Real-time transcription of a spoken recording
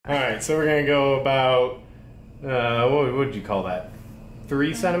Alright, so we're going to go about, what would you call that?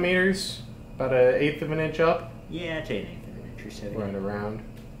 3 centimeters? About an eighth of an inch up? Yeah, it's an eighth of an inch or so. Right around.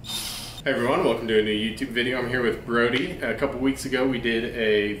 Hey everyone, welcome to a new YouTube video. I'm here with Brody. A couple weeks ago we did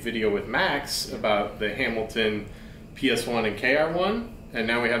a video with Max about the Hamilton PS1 and KR1. And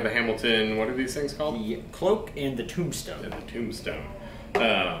now we have the Hamilton, what are these things called? The Cloak and the Tombstone. And the Tombstone.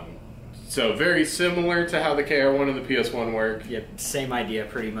 So very similar to how the KR1 and the PS1 work. Yep, same idea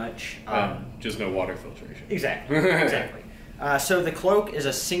pretty much. Just no water filtration. Exactly, exactly. So the Cloak is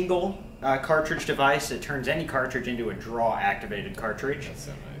a single cartridge device. It turns any cartridge into a draw-activated cartridge. That's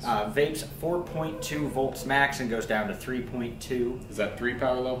so nice. Vapes 4.2 volts max and goes down to 3.2. Is that 3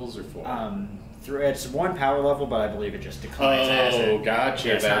 power levels or 4? It's 1 power level, but I believe it just declines as it... Oh, gotcha.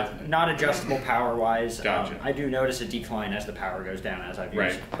 Yeah, it's not adjustable power-wise. Gotcha. I do notice a decline as the power goes down as I've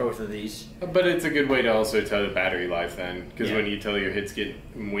used both of these. But it's a good way to also tell the battery life then, because when you tell your hits get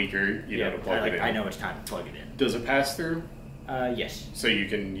weaker, you know to plug it in. I know it's time to plug it in. Does it pass through? Yes. So you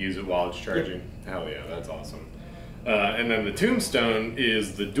can use it while it's charging? Yep. Hell yeah, that's awesome. And then the Tombstone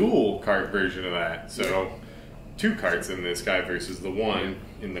is the dual cart version of that. So 2 carts in this guy versus the 1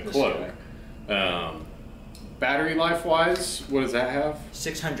 in the Cloak. Battery life wise, what does that have?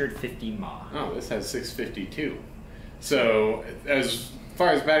 650 mAh. Oh, this has 652. So as far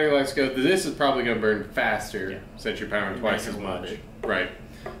as battery life goes, this is probably going to burn faster since you're powering twice as much. Right.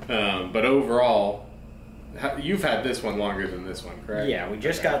 But overall, you've had this one longer than this one, correct? Yeah, we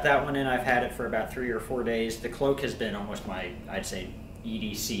just got that one in. I've had it for about 3 or 4 days. The Cloak has been almost my, I'd say,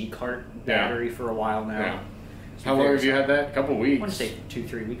 EDC cart battery for a while now. Yeah. How long have you had that? A couple weeks? I want to say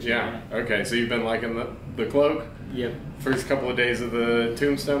 2-3 weeks. Yeah. Okay, so you've been liking the Cloak? Yep. First couple of days of the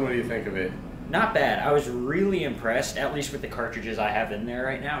Tombstone, what do you think of it? Not bad. I was really impressed, at least with the cartridges I have in there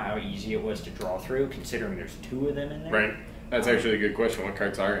right now, how easy it was to draw through, considering there's 2 of them in there. Right. That's actually a good question. What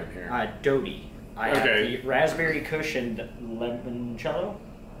carts are in here? Doty. I have the Raspberry Kush and Limoncello.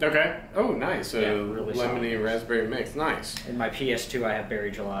 Okay. Oh, nice. Really lemony and raspberry mix. Nice. In my PS2, I have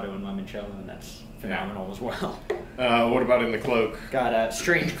Berry Gelato and Limoncello, and that's phenomenal as well. What about in the Cloak? Got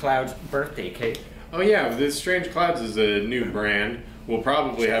Strange Cloud's birthday cake. Oh yeah, this Strange Clouds is a new brand. We'll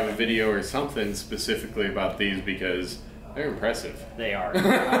probably have a video or something specifically about these because they're impressive. They are.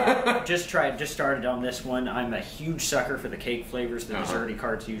 Just started on this one. I'm a huge sucker for the cake flavors, the desserty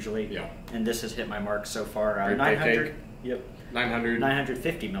carts usually. Yeah. And this has hit my mark so far. 900. Cake? Yep.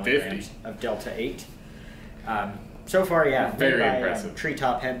 950 milligrams of Delta 8. So far, yeah. Very impressive.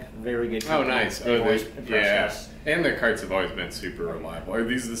 Treetop Hemp, very good company. Oh, nice. Us. And their carts have always been super reliable. Are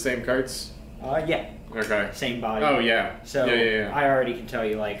these the same carts? Yeah. Okay. Same body. Oh, yeah. So I already can tell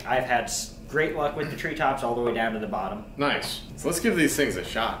you, like, I've had great luck with the treetops all the way down to the bottom. Nice. So let's give these things a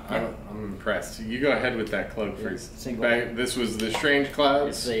shot. Yeah. I'm impressed. You go ahead with that Cloak first. This was the Strange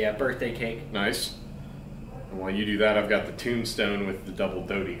Clouds. It's the birthday cake. Nice. And while you do that, I've got the Tombstone with the double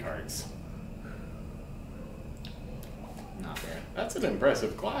Doty cards. Not bad. That's an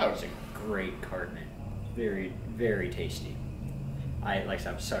impressive cloud. It's a great cart, man. Very, very tasty. I'm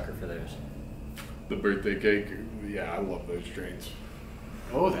a sucker for those. The birthday cake, yeah, I love those strains.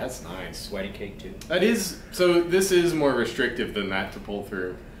 Oh, that's nice. Wedding cake too. That is, so this is more restrictive than that to pull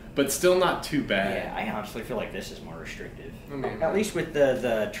through, but still not too bad. Yeah, I honestly feel like this is more restrictive. I mean, at least with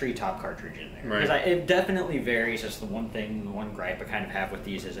the treetop cartridge in there. Right. Because it definitely varies. That's the one gripe I kind of have with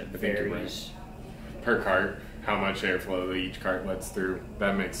these is it varies. Per cart, how much airflow each cart lets through.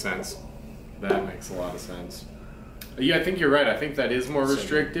 That makes sense. That makes a lot of sense. Yeah, I think you're right. I think that is more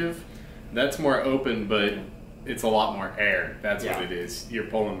restrictive. That's more open, but it's a lot more air. That's what it is. You're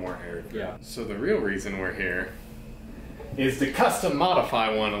pulling more air through. Yeah. So the real reason we're here is to custom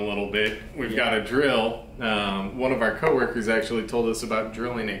modify one a little bit. We've got a drill. One of our coworkers actually told us about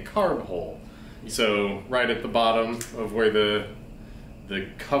drilling a carb hole. So right at the bottom of where the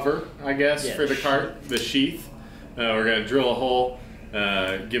cover, I guess, for the cart, the sheath, we're going to drill a hole,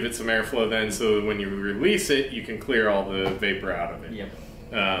 give it some airflow then, so that when you release it, you can clear all the vapor out of it.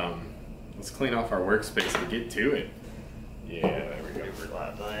 Yep. Let's clean off our workspace and get to it. Yeah, there we go.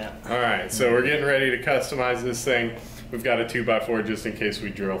 All right, so we're getting ready to customize this thing. We've got a 2x4 just in case we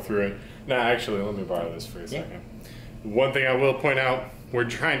drill through it. Now, actually, let me borrow this for a second. One thing I will point out, we're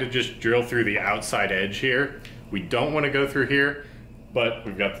trying to just drill through the outside edge here. We don't want to go through here, but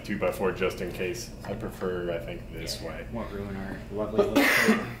we've got the 2x4 just in case. I prefer, I think, this way. Won't ruin our lovely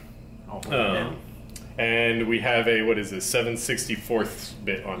little code. And we have a, what is this, 7/64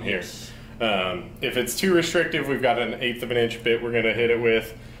 bit on here. If it's too restrictive, we've got an 1/8 of an inch bit we're going to hit it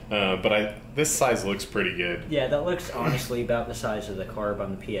with. But this size looks pretty good. Yeah, that looks honestly about the size of the carb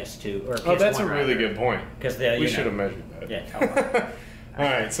on the PS2 or PS1. Oh, that's a really good point. Because we should have measured that. Yeah.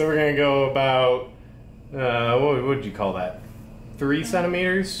 right, so we're gonna go about what would you call that? 3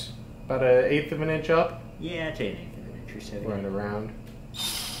 centimeters, about 1/8 of an inch up. Yeah, I'd say 1/8 of an inch or so. Right around.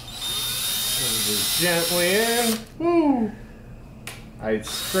 And just gently in. Woo! I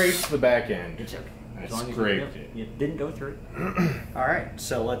scraped the back end. It's okay. I scraped it. You didn't go through it. All right,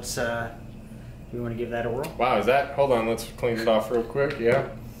 so let's. We want to give that a whirl. Wow, is that? Hold on, let's clean it off real quick. Yeah.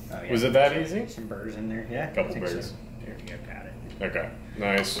 Oh, yeah. Was it that easy? Some burrs in there. Yeah. A couple burrs. So. There you go. Got it. Okay.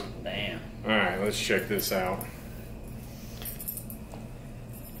 Nice. Bam. All right, let's check this out.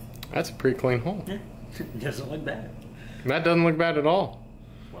 That's a pretty clean hole. Yeah. It doesn't look bad. That doesn't look bad at all.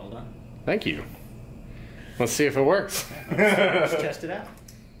 Well done. Thank you. Let's see if it works. Let's test it out.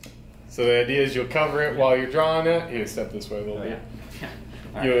 So the idea is you'll cover it while you're drawing it. Here, step this way a little bit.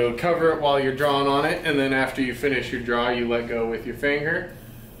 Yeah. You'll cover it while you're drawing on it, and then after you finish your draw, you let go with your finger.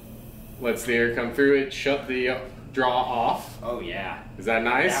 Lets the air come through it. Shut the draw off. Oh yeah. Is that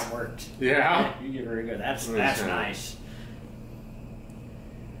nice? That worked. Yeah. You did very good. That's nice.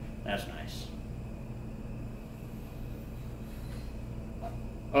 That's nice.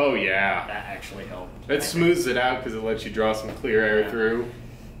 Oh yeah. That actually helped. It smooths it out because it lets you draw some clear air through.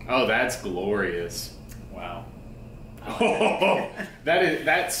 Oh, that's glorious. Wow. Oh,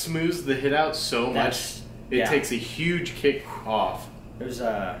 that smooths the hit out so much. It takes a huge kick off. There's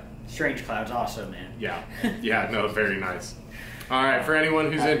Strange Clouds also, man. Yeah. Yeah, no, very nice. All right, for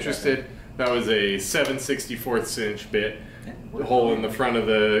anyone who's interested, that was a 7/64 inch bit. The hole in the front of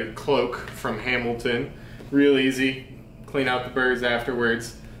the Cloak from Hamilton. Real easy. Clean out the burrs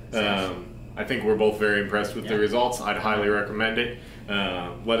afterwards. I think we're both very impressed with the results. I'd highly recommend it.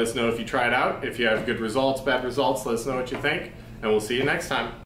 Let us know if you try it out. If you have good results, bad results, let us know what you think. And we'll see you next time.